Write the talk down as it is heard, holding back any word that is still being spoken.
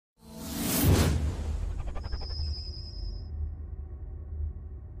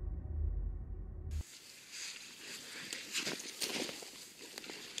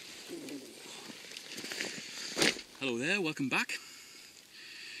Hello there, welcome back.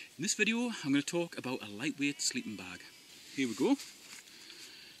 In this video I'm going to talk about a lightweight sleeping bag. Here we go.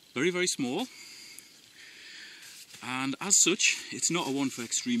 Very small, and as such it's not a one for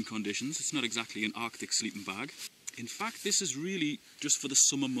extreme conditions. It's not exactly an Arctic sleeping bag. In fact, this is really just for the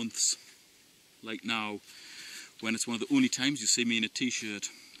summer months, like now, when it's one of the only times you see me in a t-shirt,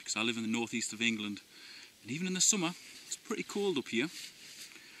 because I live in the northeast of England, and even in the summer it's pretty cold up here.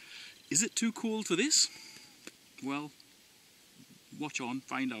 Is it too cold for this? Well, watch on,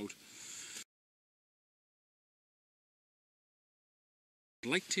 find out.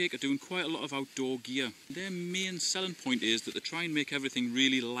 Lightake are doing quite a lot of outdoor gear. Their main selling point is that they try and make everything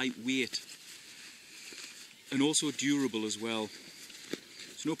really lightweight and also durable as well.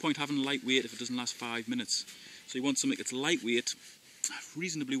 There's no point having lightweight if it doesn't last 5 minutes. So you want something that's lightweight,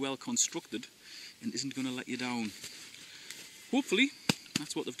 reasonably well constructed, and isn't going to let you down. Hopefully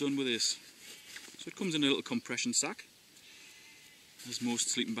that's what they've done with this. So it comes in a little compression sack, as most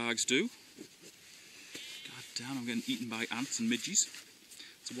sleeping bags do. God damn, I'm getting eaten by ants and midges.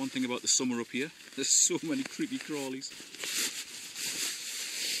 That's one thing about the summer up here. There's so many creepy crawlies.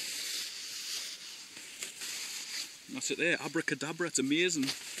 And that's it there, abracadabra. It's amazing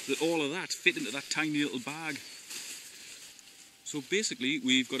that all of that fit into that tiny little bag. So basically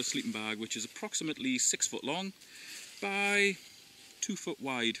we've got a sleeping bag which is approximately 6 foot long by 2 foot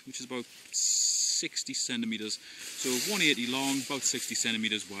wide, which is about 60 centimetres. So 180 long, about 60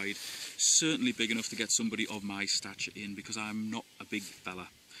 centimetres wide. Certainly big enough to get somebody of my stature in, because I'm not a big fella.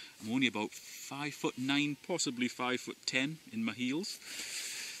 I'm only about 5'9", possibly 5'10" in my heels.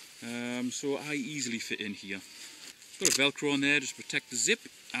 So I easily fit in here. Got a Velcro on there just to protect the zip,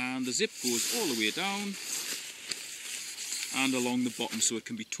 and the zip goes all the way down and along the bottom, so it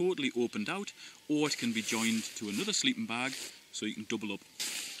can be totally opened out, or it can be joined to another sleeping bag so you can double up.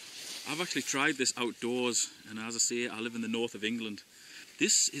 I've actually tried this outdoors, and as I say, I live in the north of England.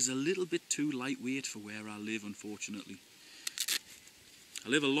 This is a little bit too lightweight for where I live, unfortunately. I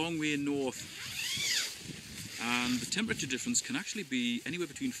live a long way north, and the temperature difference can actually be anywhere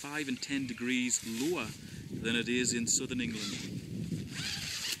between 5 and 10 degrees lower than it is in southern England.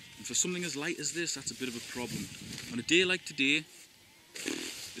 And for something as light as this, that's a bit of a problem. On a day like today,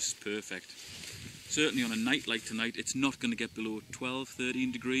 this is perfect. Certainly on a night like tonight, it's not going to get below 12,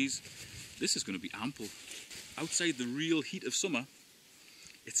 13 degrees. This is going to be ample. Outside the real heat of summer,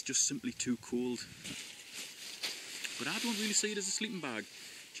 it's just simply too cold. But I don't really see it as a sleeping bag.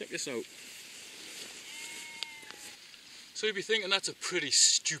 Check this out. So you'd be thinking that's a pretty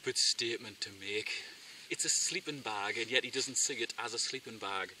stupid statement to make. It's a sleeping bag, and yet he doesn't see it as a sleeping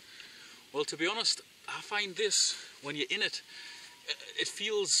bag. Well, to be honest, I find this, when you're in it, it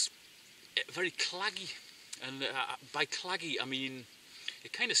feels very claggy, and by claggy I mean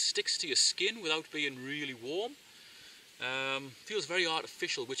it kind of sticks to your skin without being really warm. Feels very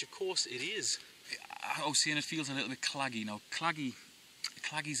artificial, which of course it is. I was saying it feels a little bit claggy. Now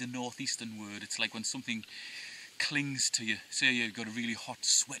claggy's a northeastern word. It's like when something clings to you. Say you've got a really hot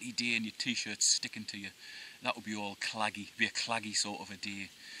sweaty day and your t-shirt's sticking to you. That would be all claggy. It'd be a claggy sort of a day.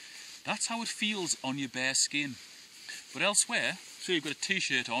 That's how it feels on your bare skin. But elsewhere, so you've got a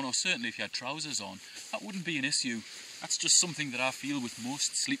t-shirt on, or certainly if you had trousers on, that wouldn't be an issue. That's just something that I feel with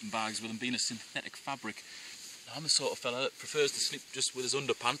most sleeping bags, with them being a synthetic fabric. I'm the sort of fella that prefers to sleep just with his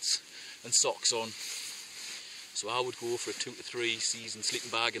underpants and socks on. So I would go for a 2 to 3 season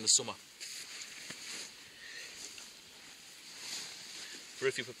sleeping bag in the summer. For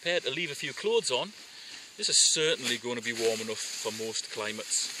if you're prepared to leave a few clothes on, this is certainly going to be warm enough for most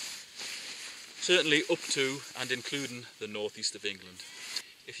climates. Certainly up to and including the northeast of England.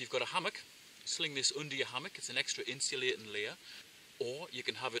 If you've got a hammock, sling this under your hammock. It's an extra insulating layer. Or you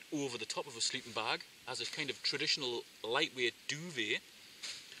can have it over the top of a sleeping bag as a kind of traditional lightweight duvet.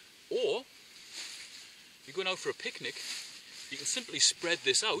 Or, if you're going out for a picnic, you can simply spread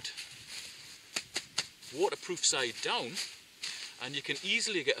this out, waterproof side down, and you can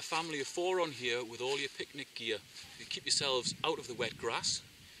easily get a family of 4 on here with all your picnic gear. You keep yourselves out of the wet grass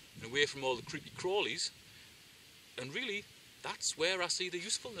and away from all the creepy crawlies, and really that's where I see the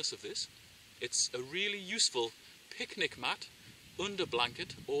usefulness of this. It's a really useful picnic mat, under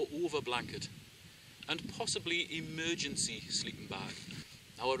blanket or over blanket, and possibly emergency sleeping bag.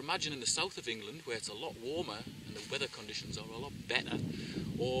 Now I would imagine in the south of England, where it's a lot warmer and the weather conditions are a lot better,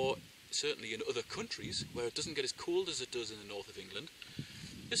 or certainly in other countries where it doesn't get as cold as it does in the north of England,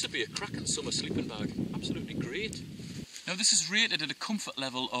 this would be a cracking summer sleeping bag. Absolutely great. Now this is rated at a comfort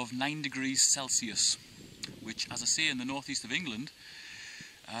level of 9 degrees Celsius, which, as I say, in the northeast of England,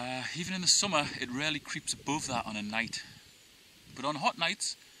 even in the summer it rarely creeps above that on a night. But on hot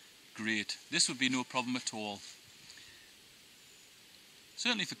nights, great. This would be no problem at all.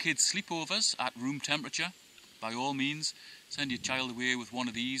 Certainly for kids' sleepovers at room temperature, by all means, send your child away with one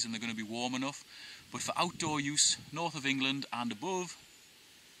of these and they're going to be warm enough. But for outdoor use, north of England and above,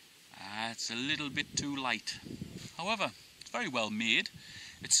 it's a little bit too light. However, it's very well made.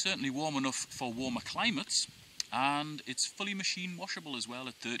 It's certainly warm enough for warmer climates, and it's fully machine washable as well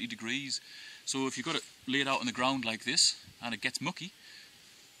at 30 degrees. So if you've got it laid out on the ground like this and it gets mucky,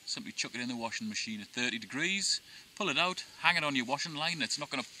 simply chuck it in the washing machine at 30 degrees, pull it out, hang it on your washing line. It's not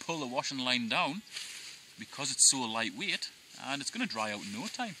going to pull the washing line down because it's so lightweight, and it's going to dry out in no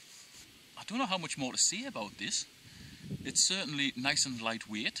time. I don't know how much more to say about this. It's certainly nice and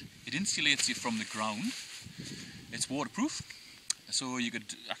lightweight. It insulates you from the ground. It's waterproof, so you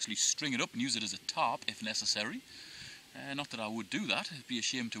could actually string it up and use it as a tarp if necessary. Not that I would do that, it'd be a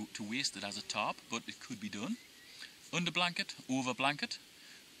shame to waste it as a tarp, but it could be done. Under blanket, over blanket,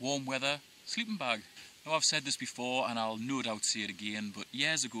 warm weather, sleeping bag. Now I've said this before and I'll no doubt say it again, but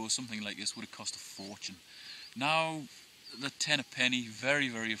years ago something like this would have cost a fortune. Now they're 10 a penny, very,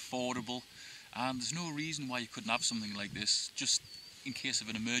 very affordable, and there's no reason why you couldn't have something like this just in case of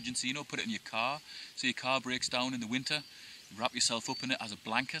an emergency. You know, put it in your car, so your car breaks down in the winter, wrap yourself up in it as a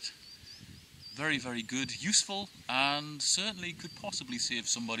blanket. Very, very good, useful, and certainly could possibly save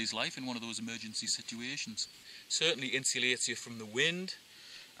somebody's life in one of those emergency situations. Certainly insulates you from the wind,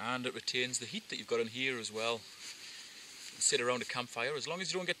 and it retains the heat that you've got in here as well. Sit around a campfire, as long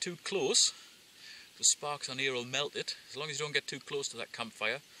as you don't get too close, the sparks on here will melt it. As long as you don't get too close to that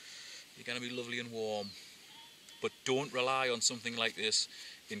campfire, you're going to be lovely and warm. But don't rely on something like this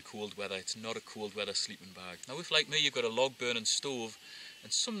in cold weather. It's not a cold weather sleeping bag. Now if, like me, you've got a log burning stove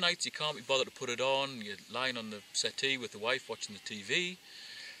and some nights you can't be bothered to put it on, you're lying on the settee with the wife watching the TV,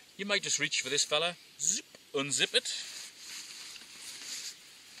 you might just reach for this fella, zip, unzip it,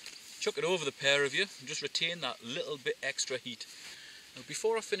 chuck it over the pair of you and just retain that little bit extra heat. Now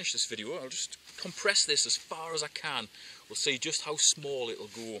before I finish this video, I'll just compress this as far as I can. We'll see just how small it'll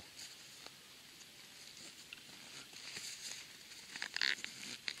go.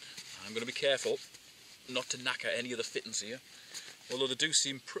 I'm going to be careful not to knacker any of the fittings here, although they do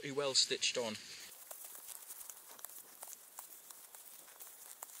seem pretty well stitched on.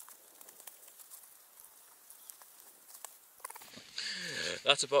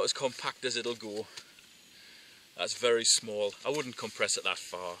 That's about as compact as it'll go. That's very small. I wouldn't compress it that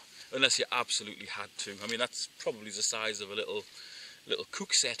far, unless you absolutely had to. I mean, that's probably the size of a little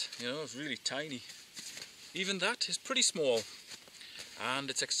cook set, you know, it's really tiny. Even that is pretty small.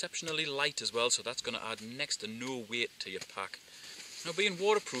 And it's exceptionally light as well, so that's going to add next to no weight to your pack. Now being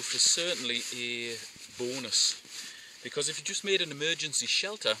waterproof is certainly a bonus, because if you just made an emergency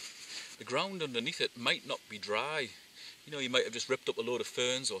shelter, the ground underneath it might not be dry. You know, you might have just ripped up a load of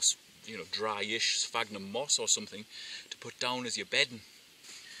ferns or, you know, dryish sphagnum moss or something to put down as your bedding.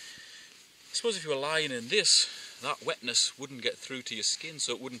 I suppose if you were lying in this, that wetness wouldn't get through to your skin,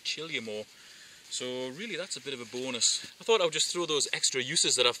 so it wouldn't chill you more. So really that's a bit of a bonus. I thought I would just throw those extra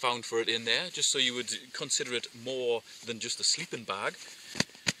uses that I've found for it in there, just so you would consider it more than just a sleeping bag.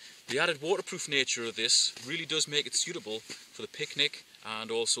 The added waterproof nature of this really does make it suitable for the picnic,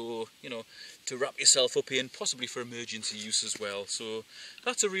 and also, you know, to wrap yourself up in, possibly for emergency use as well. So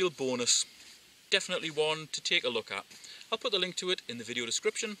that's a real bonus. Definitely one to take a look at. I'll put the link to it in the video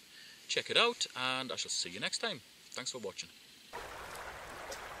description. Check it out, and I shall see you next time. Thanks for watching.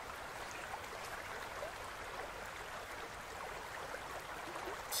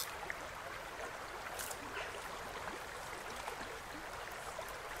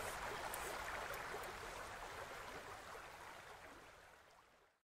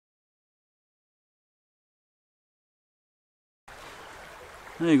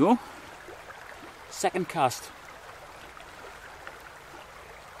 There you go. Second cast.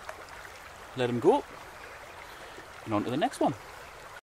 Let him go. And on to the next one.